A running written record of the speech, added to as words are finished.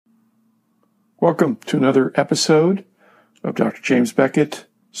Welcome to another episode of Dr. James Beckett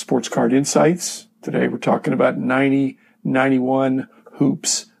Sports Card Insights. Today we're talking about 90-91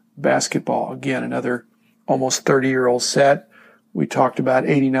 Hoops basketball. Again, another almost 30-year-old set. We talked about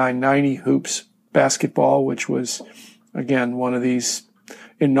 89-90 Hoops basketball, which was, again, one of these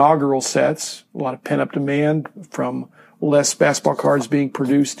inaugural sets. A lot of pent-up demand from less basketball cards being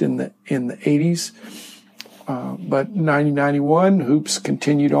produced in the 80s. But 90-91 Hoops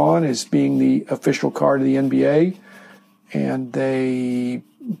continued on as being the official card of the NBA, and they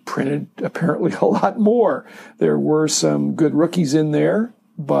printed apparently a lot more. There were some good rookies in there,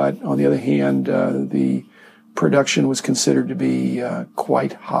 but on the other hand, the production was considered to be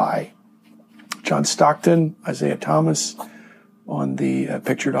quite high. John Stockton, Isaiah Thomas on the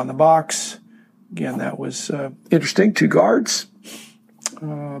pictured on the box. Again, that was interesting. Two guards.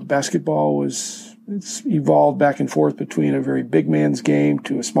 Basketball it's evolved back and forth between a very big man's game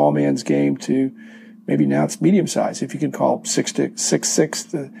to a small man's game to maybe now it's medium size. If you can call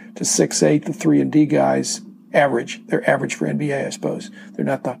 6'6" to 6'8", the 3 and D guys average. They're average for NBA, I suppose. They're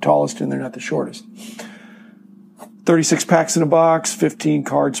not the tallest and they're not the shortest. 36 packs in a box, 15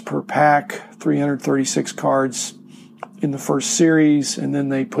 cards per pack, 336 cards in the first series, and then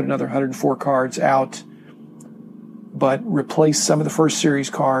they put another 104 cards out, but replaced some of the first series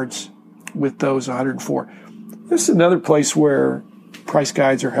cards with those 104. This is another place where price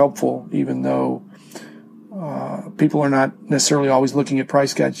guides are helpful, even though people are not necessarily always looking at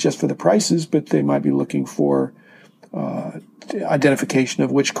price guides just for the prices, but they might be looking for identification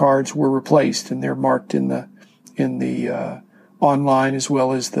of which cards were replaced, and they're marked in the online as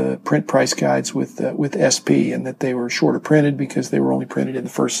well as the print price guides with SP, and that they were shorter printed because they were only printed in the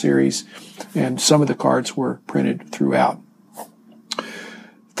first series, and some of the cards were printed throughout.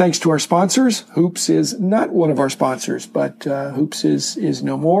 Thanks to our sponsors. Hoops is not one of our sponsors, but Hoops is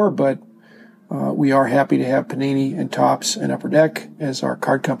no more, but we are happy to have Panini and Topps and Upper Deck as our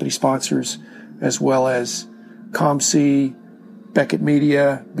card company sponsors, as well as ComC, Beckett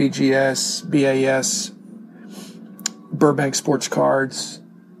Media, BGS, BAS, Burbank Sports Cards,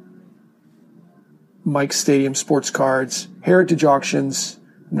 Mike's Stadium Sports Cards, Heritage Auctions.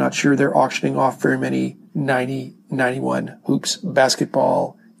 I'm not sure they're auctioning off very many 90-91 Hoops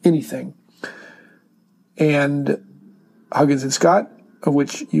basketball anything. And Huggins & Scott, of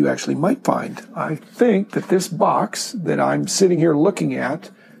which you actually might find. I think that this box that I'm sitting here looking at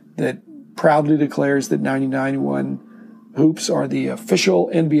that proudly declares that 90-91 Hoops are the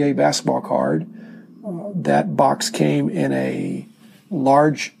official NBA basketball card, that box came in a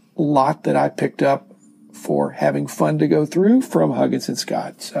large lot that I picked up for having fun to go through from Huggins &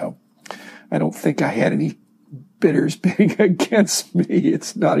 Scott. So I don't think I had any bidders bidding against me.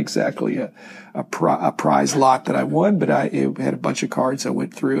 It's not exactly a prize lot that I won, but it had a bunch of cards I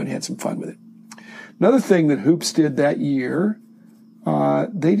went through and had some fun with it. Another thing that Hoops did that year,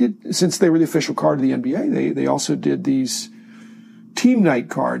 they did, since they were the official card of the NBA, they also did these team night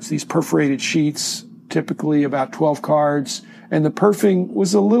cards, these perforated sheets, typically about 12 cards, and the perfing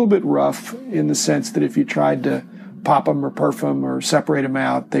was a little bit rough in the sense that if you tried to pop them or perf them or separate them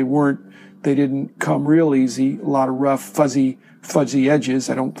out, they didn't come real easy. A lot of rough, fuzzy edges.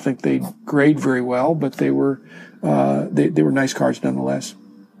 I don't think they grade very well, but they were nice cards nonetheless.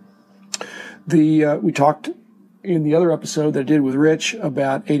 We talked in the other episode that I did with Rich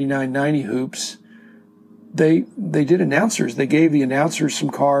about 89-90 Hoops. They did announcers. They gave the announcers some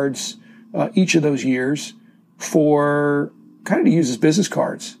cards each of those years for kind of to use as business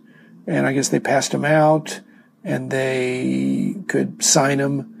cards. And I guess they passed them out and they could sign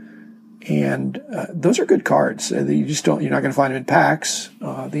them. And those are good cards. You're not going to find them in packs.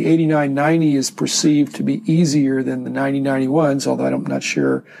 The 89-90 is perceived to be easier than the 90-91s, although I'm not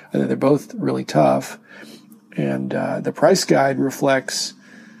sure. I think they're both really tough. And the price guide reflects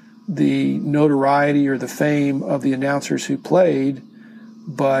the notoriety or the fame of the announcers who played.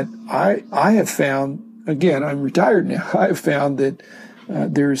 But I have found, again, I'm retired now, I have found that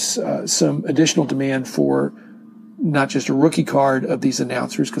there's some additional demand for not just a rookie card of these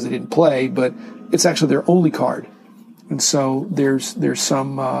announcers because they didn't play, but it's actually their only card. And so there's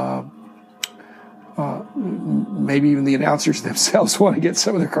some, maybe even the announcers themselves want to get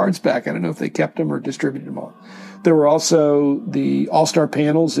some of their cards back. I don't know if they kept them or distributed them all. There were also the All-Star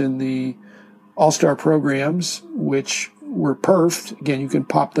panels in the All-Star programs, which were perfed. Again, you can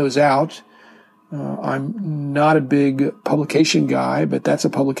pop those out. I'm not a big publication guy, but that's a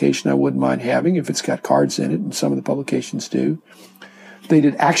publication I wouldn't mind having if it's got cards in it, and some of the publications do. They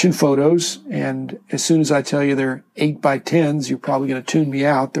did action photos, and as soon as I tell you they're 8x10s, you're probably going to tune me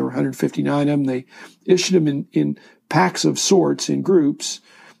out. There were 159 of them. They issued them in packs of sorts, in groups,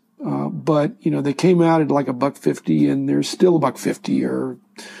 But, they came out at like $1.50 and they're still $1.50 or,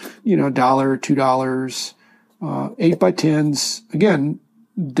 $1 or $2. 8x10s, again,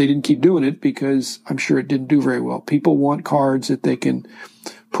 they didn't keep doing it because I'm sure it didn't do very well. People want cards that they can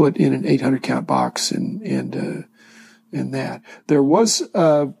put in an 800 count box and that. There was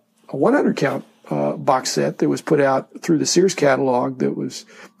a 100 count box set that was put out through the Sears catalog that was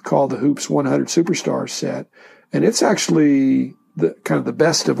called the Hoops 100 Superstars set. And it's actually the kind of the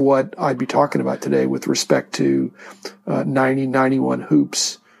best of what I'd be talking about today with respect to 91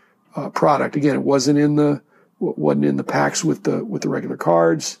 Hoops product. Again, it wasn't in the packs with the regular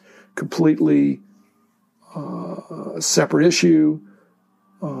cards. Completely separate issue.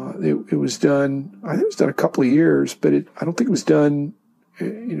 It was done. I think it was done a couple of years, but I don't think it was done.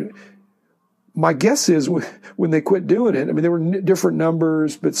 My guess is when they quit doing it, I mean, there were different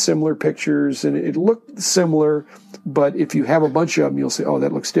numbers, but similar pictures, and it looked similar. But if you have a bunch of them, you'll say, "Oh,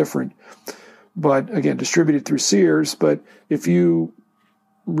 that looks different." But again, distributed through Sears. But if you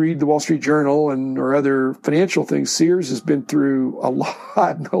read the Wall Street Journal or other financial things, Sears has been through a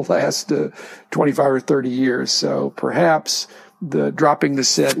lot in the last 25 or 30 years. So perhaps the dropping the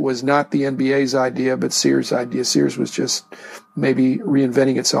set was not the NBA's idea, but Sears' idea. Sears was just maybe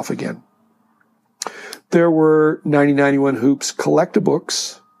reinventing itself again. There were 90-91 Hoops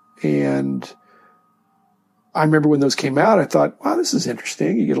collectabooks, and I remember when those came out, I thought, wow, this is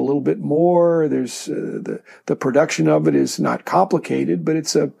interesting. You get a little bit more. There's the production of it is not complicated, but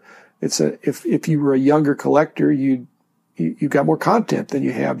if you were a younger collector, you got more content than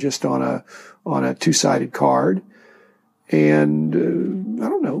you have just on a two-sided card. And I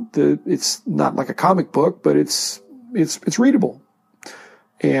don't know, it's not like a comic book, but it's readable.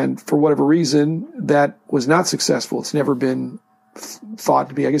 And for whatever reason, that was not successful. It's never been thought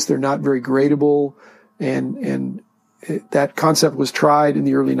to be. I guess they're not very gradable. And that concept was tried in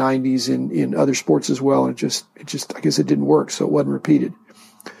the early 90s in other sports as well. And it just, I guess it didn't work. So it wasn't repeated.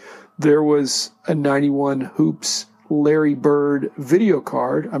 There was a 91 Hoops Larry Bird video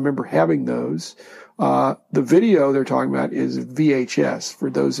card. I remember having those. The video they're talking about is VHS. For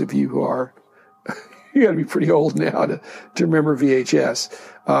those of you who are, you got to be pretty old now to remember VHS.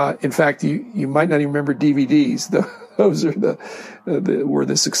 In fact, you might not even remember DVDs. Those are were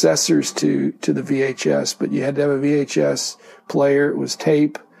the successors to the VHS, but you had to have a VHS player. It was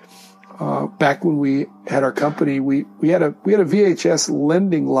tape. Back when we had our company, we had a VHS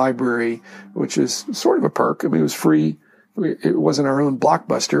lending library, which is sort of a perk. I mean, it was free. It wasn't our own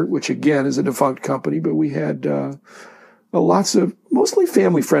Blockbuster, which again is a defunct company, but we had lots of mostly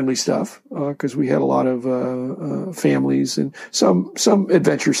family-friendly stuff because we had a lot of families and some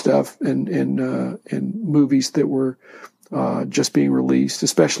adventure stuff and movies that were just being released,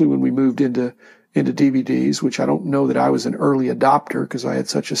 especially when we moved into DVDs, which I don't know that I was an early adopter because I had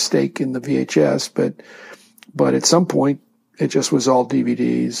such a stake in the VHS, but at some point it just was all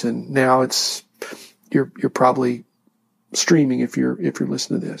DVDs, and now you're probably streaming if you're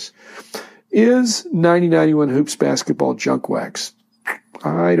listening to this. Is 90-91 Hoops basketball junk wax?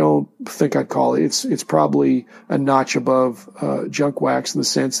 I don't think I'd call it. It's probably a notch above junk wax in the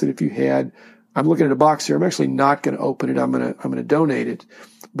sense that if you had, I'm looking at a box here. I'm actually not going to open it. I'm going to donate it.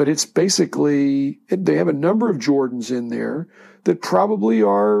 But it's basically, they have a number of Jordans in there that probably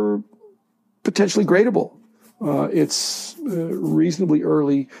are potentially gradable. It's reasonably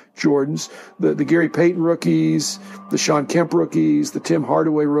early Jordans. The Gary Payton rookies, the Sean Kemp rookies, the Tim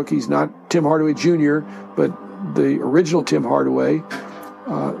Hardaway rookies, not Tim Hardaway Jr., but the original Tim Hardaway.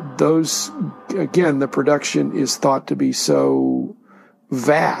 Those, again, the production is thought to be so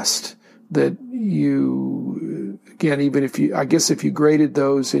vast that again, even if you graded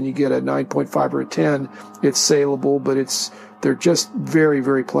those and you get a 9.5 or a 10, it's saleable, but they're just very,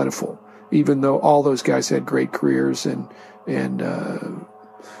 very plentiful, even though all those guys had great careers. And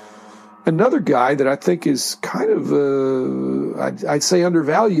another guy that I think is kind of, I'd say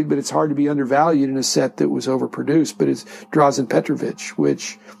undervalued, but it's hard to be undervalued in a set that was overproduced, but it's Drazen Petrovic,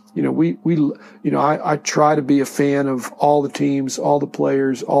 which, I try to be a fan of all the teams, all the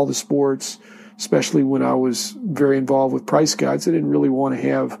players, all the sports, especially when I was very involved with price guides. I didn't really want to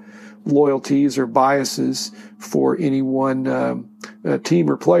have loyalties or biases for any one team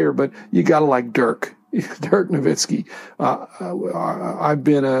or player, but you got to like Dirk Nowitzki. I've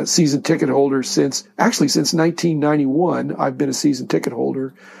been a season ticket holder since 1991. I've been a season ticket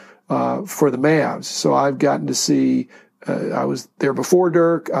holder for the Mavs. So I've gotten to see, I was there before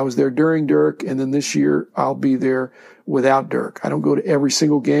Dirk, I was there during Dirk, and then this year I'll be there without Dirk. I don't go to every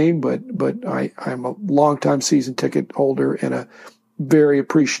single game, but I'm a longtime season ticket holder and very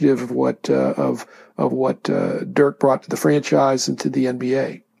appreciative of what Dirk brought to the franchise and to the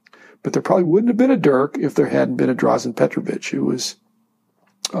NBA. but there probably wouldn't have been a Dirk if there hadn't been a Drazen Petrovic, who was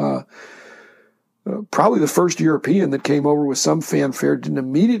probably the first European that came over with some fanfare, didn't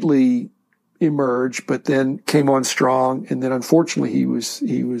immediately emerge, but then came on strong. And then unfortunately he was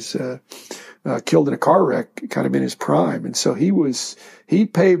killed in a car wreck kind of in his prime. And so he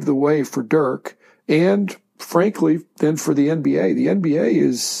paved the way for Dirk and frankly then for the NBA. The NBA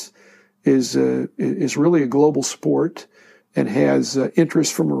is really a global sport and has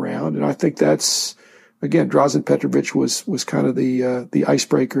interest from around. And I think that's, again, Drazen Petrovic was kind of the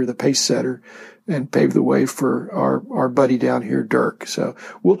icebreaker, the pace setter, and paved the way for our buddy down here, Dirk. So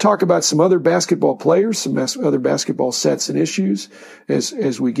we'll talk about some other basketball players, some other basketball sets and issues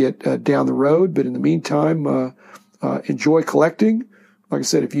as we get down the road. But in the meantime, enjoy collecting. Like I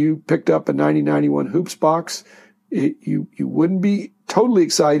said, if you picked up a 90-91 Hoops box, you wouldn't be totally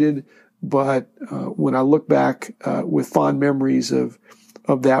excited. But when I look back with fond memories of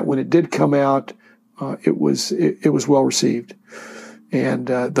that, when it did come out, it was well received. And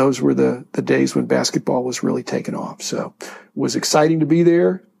those were the days when basketball was really taking off. So it was exciting to be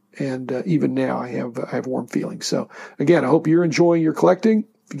there. And even now I have warm feelings. So again, I hope you're enjoying your collecting.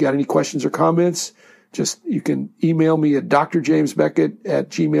 If you got any questions or comments, you can email me at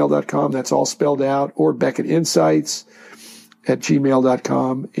drjamesbeckett@gmail.com. That's all spelled out, or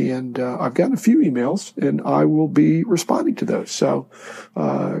BeckettInsights@gmail.com. And I've gotten a few emails, and I will be responding to those. So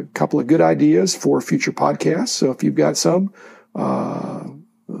a couple of good ideas for future podcasts. So if you've got some,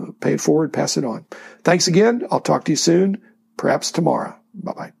 pay it forward, pass it on. Thanks again. I'll talk to you soon, perhaps tomorrow.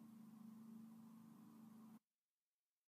 Bye-bye.